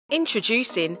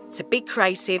Introducing to Big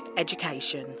Creative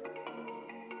Education.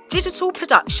 Digital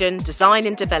Production, Design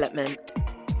and Development.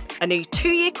 A new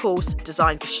 2-year course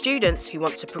designed for students who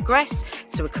want to progress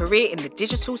to a career in the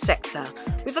digital sector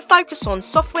with a focus on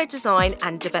software design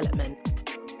and development.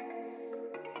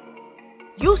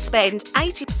 You'll spend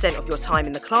 80% of your time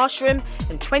in the classroom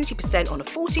and 20% on a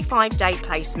 45-day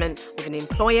placement with an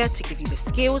employer to give you the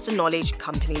skills and knowledge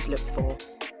companies look for.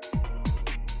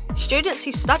 Students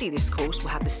who study this course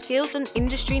will have the skills and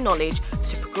industry knowledge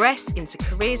to progress into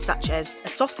careers such as a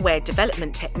software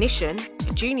development technician,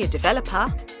 a junior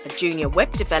developer, a junior web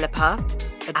developer,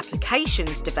 an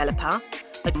applications developer,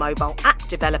 a mobile app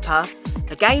developer,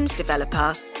 a games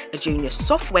developer, a junior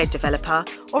software developer,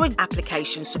 or an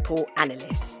application support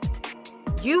analyst.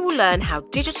 You will learn how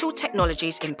digital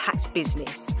technologies impact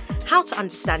business, how to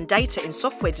understand data in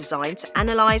software design to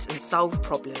analyse and solve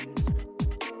problems.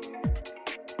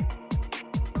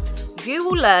 You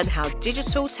will learn how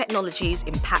digital technologies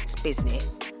impact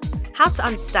business, how to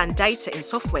understand data in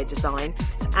software design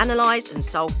to analyse and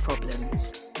solve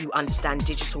problems. You understand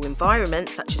digital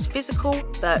environments such as physical,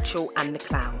 virtual and the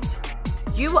cloud.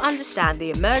 You will understand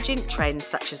the emerging trends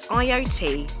such as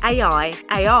IoT, AI,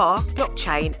 AR,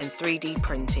 blockchain and 3D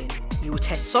printing. You will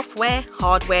test software,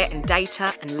 hardware and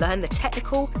data and learn the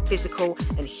technical, physical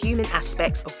and human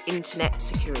aspects of internet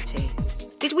security.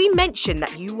 Did we mention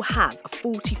that you will have a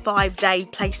 45-day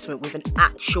placement with an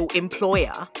actual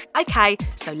employer? Okay,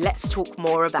 so let's talk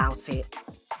more about it.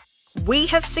 We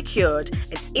have secured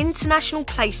an international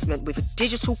placement with a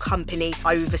digital company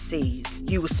overseas.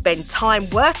 You will spend time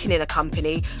working in a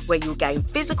company where you'll gain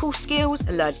physical skills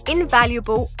and learn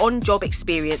invaluable on-job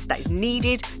experience that is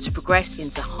needed to progress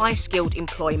into high-skilled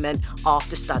employment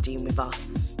after studying with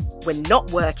us. When not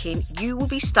working, you will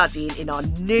be studying in our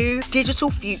new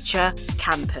Digital Future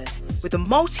campus. With a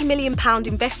multi-million-pound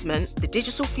investment, the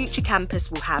Digital Future campus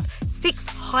will have 6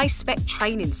 high-spec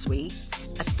training suites,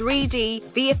 a 3D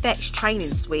VFX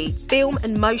training suite, film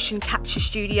and motion capture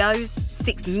studios,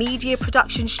 6 media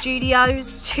production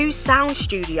studios, 2 sound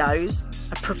studios,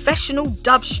 a professional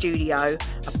dub studio,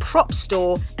 a prop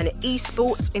store and an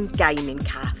esports and gaming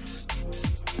cafe.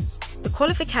 The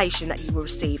qualification that you will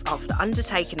receive after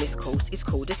undertaking this course is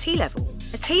called a T-Level.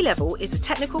 A T-Level is a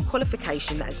technical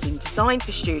qualification that has been designed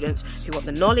for students who want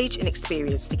the knowledge and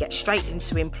experience to get straight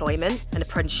into employment, an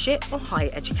apprenticeship or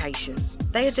higher education.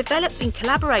 They are developed in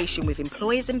collaboration with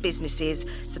employers and businesses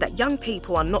so that young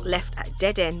people are not left at a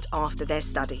dead end after their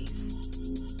studies.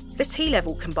 The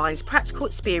T-Level combines practical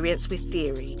experience with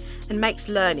theory and makes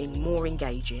learning more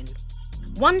engaging.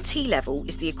 1 T-Level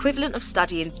is the equivalent of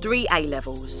studying 3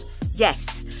 A-levels.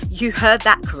 Yes, you heard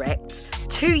that correct.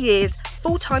 2 years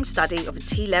full-time study of a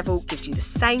T-Level gives you the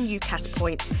same UCAS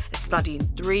points as studying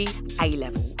 3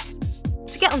 A-levels.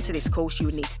 To get onto this course, you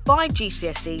would need 5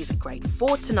 GCSEs at grade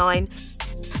 4 to 9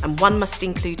 and 1 must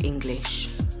include English.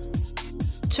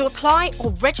 To apply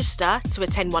or register to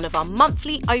attend one of our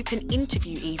monthly open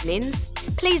interview evenings,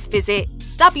 please visit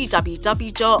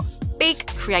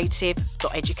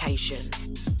www.bigcreative.education.